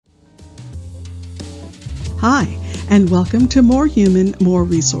Hi, and welcome to More Human, More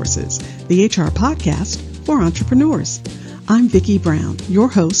Resources, the HR podcast for entrepreneurs. I'm Vicki Brown, your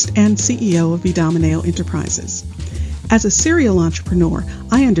host and CEO of Vidamaneo Enterprises. As a serial entrepreneur,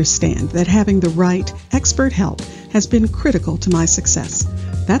 I understand that having the right expert help has been critical to my success.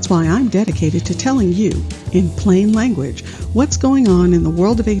 That's why I'm dedicated to telling you, in plain language, what's going on in the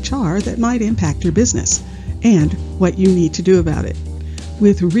world of HR that might impact your business, and what you need to do about it,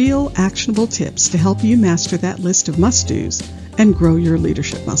 with real actionable tips to help you master that list of must-dos and grow your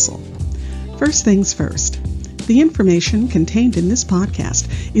leadership muscle. First things first, the information contained in this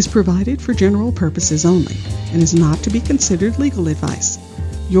podcast is provided for general purposes only and is not to be considered legal advice.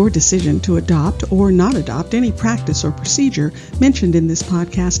 Your decision to adopt or not adopt any practice or procedure mentioned in this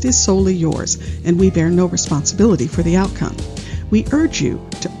podcast is solely yours, and we bear no responsibility for the outcome. We urge you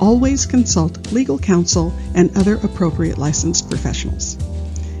to always consult legal counsel and other appropriate licensed professionals.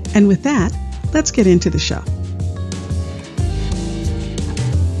 And with that, let's get into the show.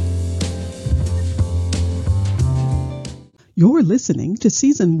 You're listening to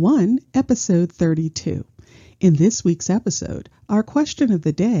Season 1, Episode 32. In this week's episode, our question of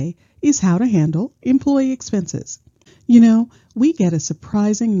the day is how to handle employee expenses. You know, we get a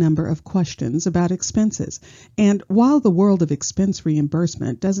surprising number of questions about expenses, and while the world of expense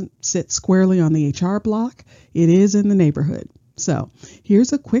reimbursement doesn't sit squarely on the HR block, it is in the neighborhood. So,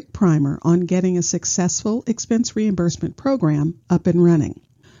 here's a quick primer on getting a successful expense reimbursement program up and running.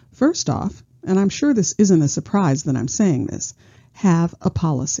 First off, and I'm sure this isn't a surprise that I'm saying this, have a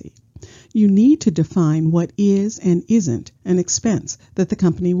policy. You need to define what is and isn't an expense that the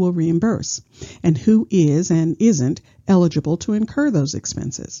company will reimburse, and who is and isn't eligible to incur those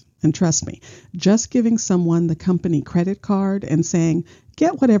expenses. And trust me, just giving someone the company credit card and saying,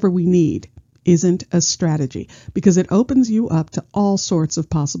 "Get whatever we need," isn't a strategy, because it opens you up to all sorts of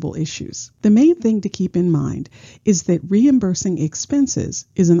possible issues. The main thing to keep in mind is that reimbursing expenses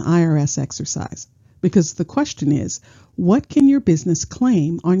is an IRS exercise, because the question is, what can your business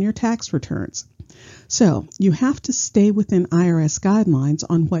claim on your tax returns? So you have to stay within IRS guidelines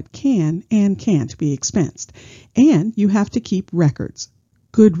on what can and can't be expensed. And you have to keep records,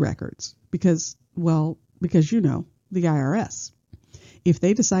 good records, because you know, the IRS. If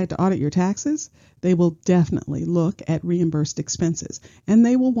they decide to audit your taxes, they will definitely look at reimbursed expenses, and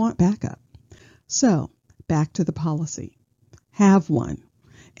they will want backup. So, back to the policy. Have one,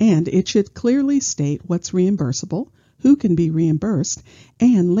 and it should clearly state what's reimbursable, who can be reimbursed,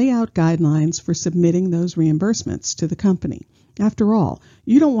 and lay out guidelines for submitting those reimbursements to the company. After all,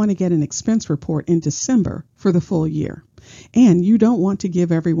 you don't want to get an expense report in December for the full year, and you don't want to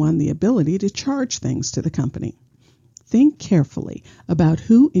give everyone the ability to charge things to the company. Think carefully about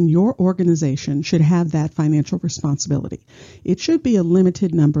who in your organization should have that financial responsibility. It should be a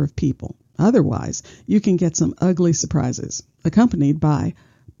limited number of people. Otherwise, you can get some ugly surprises, accompanied by,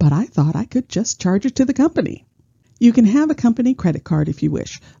 "But I thought I could just charge it to the company." You can have a company credit card if you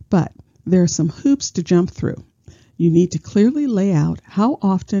wish, but there are some hoops to jump through. You need to clearly lay out how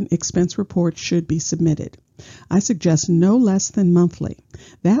often expense reports should be submitted. I suggest no less than monthly.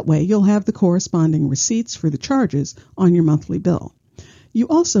 That way you'll have the corresponding receipts for the charges on your monthly bill. You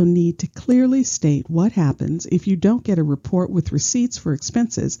also need to clearly state what happens if you don't get a report with receipts for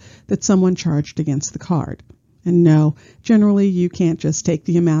expenses that someone charged against the card. And no, generally you can't just take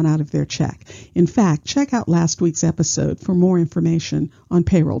the amount out of their check. In fact, check out last week's episode for more information on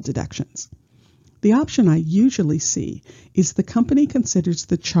payroll deductions. The option I usually see is the company considers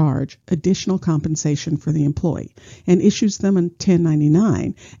the charge additional compensation for the employee and issues them a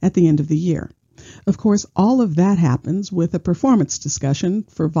 1099 at the end of the year. Of course, all of that happens with a performance discussion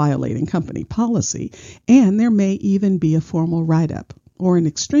for violating company policy, and there may even be a formal write-up, or in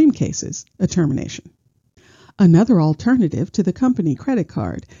extreme cases, a termination. Another alternative to the company credit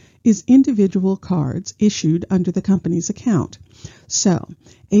card is individual cards issued under the company's account. So,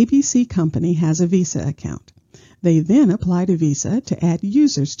 ABC Company has a Visa account. They then apply to Visa to add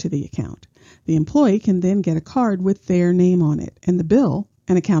users to the account. The employee can then get a card with their name on it, and the bill,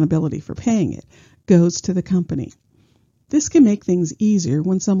 and accountability for paying it, goes to the company. This can make things easier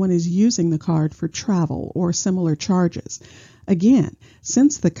when someone is using the card for travel or similar charges. Again,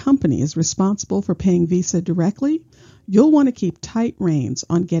 since the company is responsible for paying Visa directly, you'll want to keep tight reins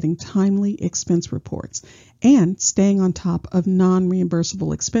on getting timely expense reports and staying on top of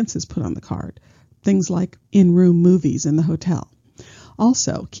non-reimbursable expenses put on the card, things like in-room movies in the hotel.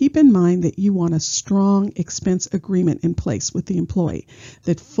 Also, keep in mind that you want a strong expense agreement in place with the employee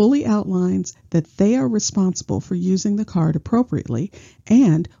that fully outlines that they are responsible for using the card appropriately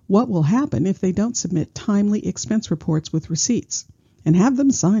and what will happen if they don't submit timely expense reports with receipts, and have them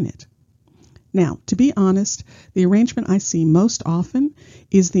sign it. Now, to be honest, the arrangement I see most often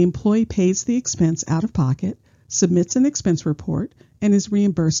is the employee pays the expense out of pocket, submits an expense report, and is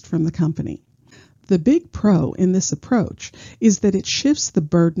reimbursed from the company. The big pro in this approach is that it shifts the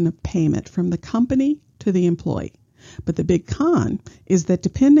burden of payment from the company to the employee. But the big con is that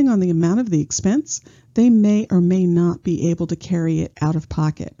depending on the amount of the expense, they may or may not be able to carry it out of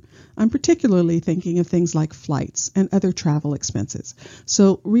pocket. I'm particularly thinking of things like flights and other travel expenses.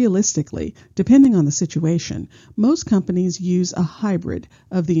 So realistically, depending on the situation, most companies use a hybrid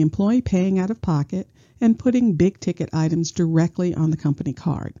of the employee paying out of pocket and putting big ticket items directly on the company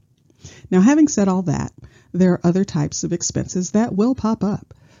card. Now, having said all that, there are other types of expenses that will pop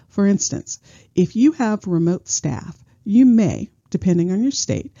up. For instance, if you have remote staff, you may, depending on your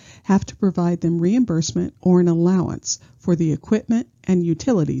state, have to provide them reimbursement or an allowance for the equipment and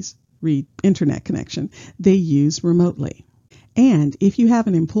utilities, read internet connection, they use remotely. And if you have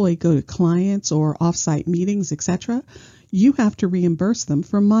an employee go to clients or off-site meetings, etc., you have to reimburse them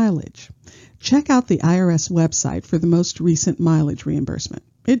for mileage. Check out the IRS website for the most recent mileage reimbursement.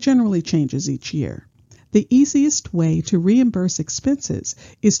 It generally changes each year. The easiest way to reimburse expenses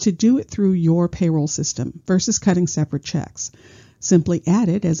is to do it through your payroll system versus cutting separate checks. Simply add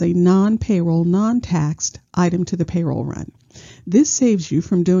it as a non-payroll, non-taxed item to the payroll run. This saves you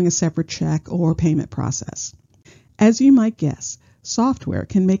from doing a separate check or payment process. As you might guess, software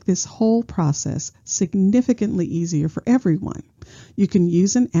can make this whole process significantly easier for everyone. You can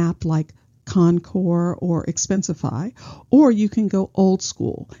use an app like Concor or Expensify, or you can go old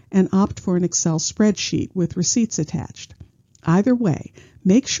school and opt for an Excel spreadsheet with receipts attached. Either way,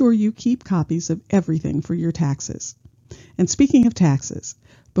 make sure you keep copies of everything for your taxes. And speaking of taxes,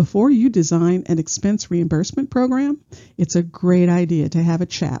 before you design an expense reimbursement program, it's a great idea to have a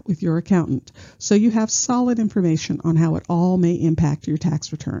chat with your accountant so you have solid information on how it all may impact your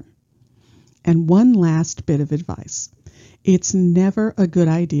tax return. And one last bit of advice. It's never a good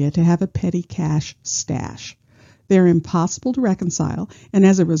idea to have a petty cash stash. They're impossible to reconcile, and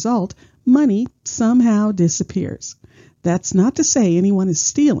as a result, money somehow disappears. That's not to say anyone is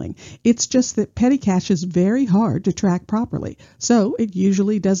stealing. It's just that petty cash is very hard to track properly, so it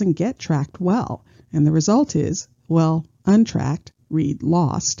usually doesn't get tracked well. And the result is, well, untracked, read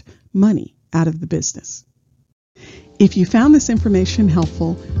lost, money out of the business. If you found this information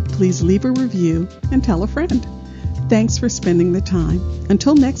helpful, please leave a review and tell a friend. Thanks for spending the time.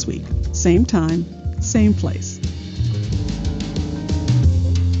 Until next week, same time, same place.